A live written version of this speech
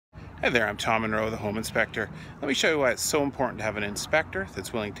Hi there, I'm Tom Monroe, the Home Inspector. Let me show you why it's so important to have an inspector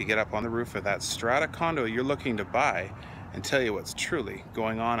that's willing to get up on the roof of that strata condo you're looking to buy and tell you what's truly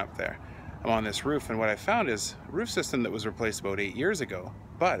going on up there. I'm on this roof, and what I found is a roof system that was replaced about 8 years ago,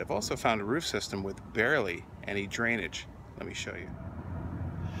 but I've also found a roof system with barely any drainage. Let me show you.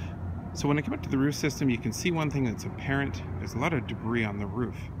 So when I come up to the roof system, you can see one thing that's apparent. There's a lot of debris on the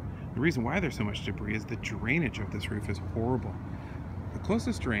roof. The reason why there's so much debris is the drainage of this roof is horrible. The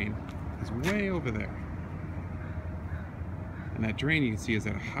closest drain is way over there. And that drain you can see is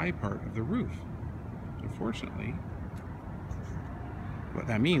at a high part of the roof. Unfortunately, what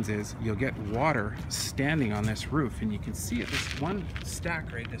that means is you'll get water standing on this roof, and you can see it, this one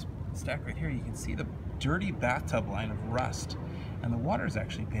stack right here, you can see the dirty bathtub line of rust. And the water's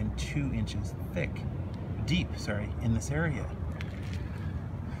actually been 2 inches deep, in this area.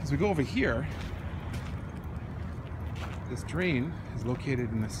 As we go over here, this drain is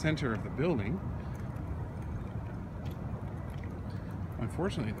located in the center of the building.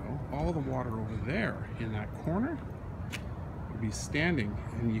 Unfortunately though, all the water over there in that corner would be standing,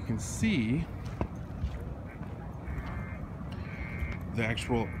 and you can see the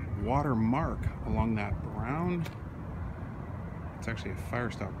actual water mark along that brown, it's actually a fire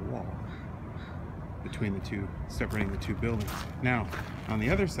stop wall between the two, separating the two buildings. Now, on the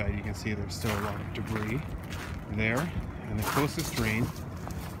other side, you can see there's still a lot of debris there. And the closest drain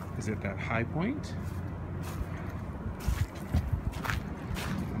is at that high point.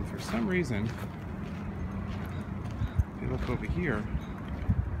 And for some reason, if you look over here,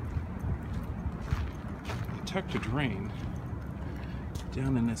 they tucked a drain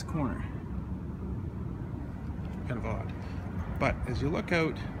down in this corner. Kind of odd. But as you look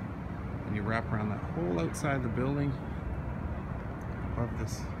out and you wrap around that whole outside of the building, above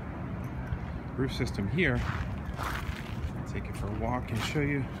this roof system here, take you for a walk and show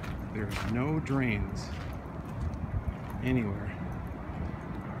you there's no drains anywhere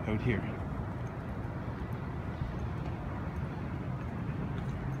out here.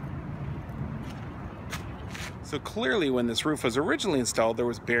 So clearly when this roof was originally installed, there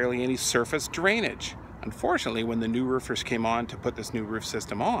was barely any surface drainage. Unfortunately, when the new roofers came on to put this new roof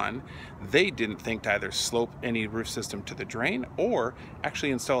system on, they didn't think to either slope any roof system to the drain or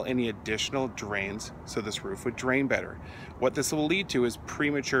actually install any additional drains so this roof would drain better. What this will lead to is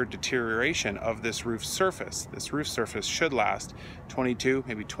premature deterioration of this roof surface. This roof surface should last 22,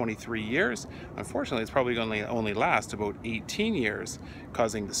 maybe 23 years. Unfortunately, it's probably going to only last about 18 years,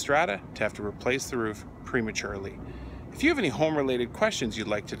 causing the strata to have to replace the roof prematurely. If you have any home-related questions you'd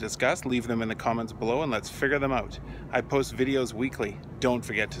like to discuss, leave them in the comments below and let's figure them out. I post videos weekly. Don't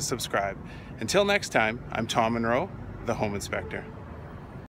forget to subscribe. Until next time, I'm Tom Monroe, the Home Inspector.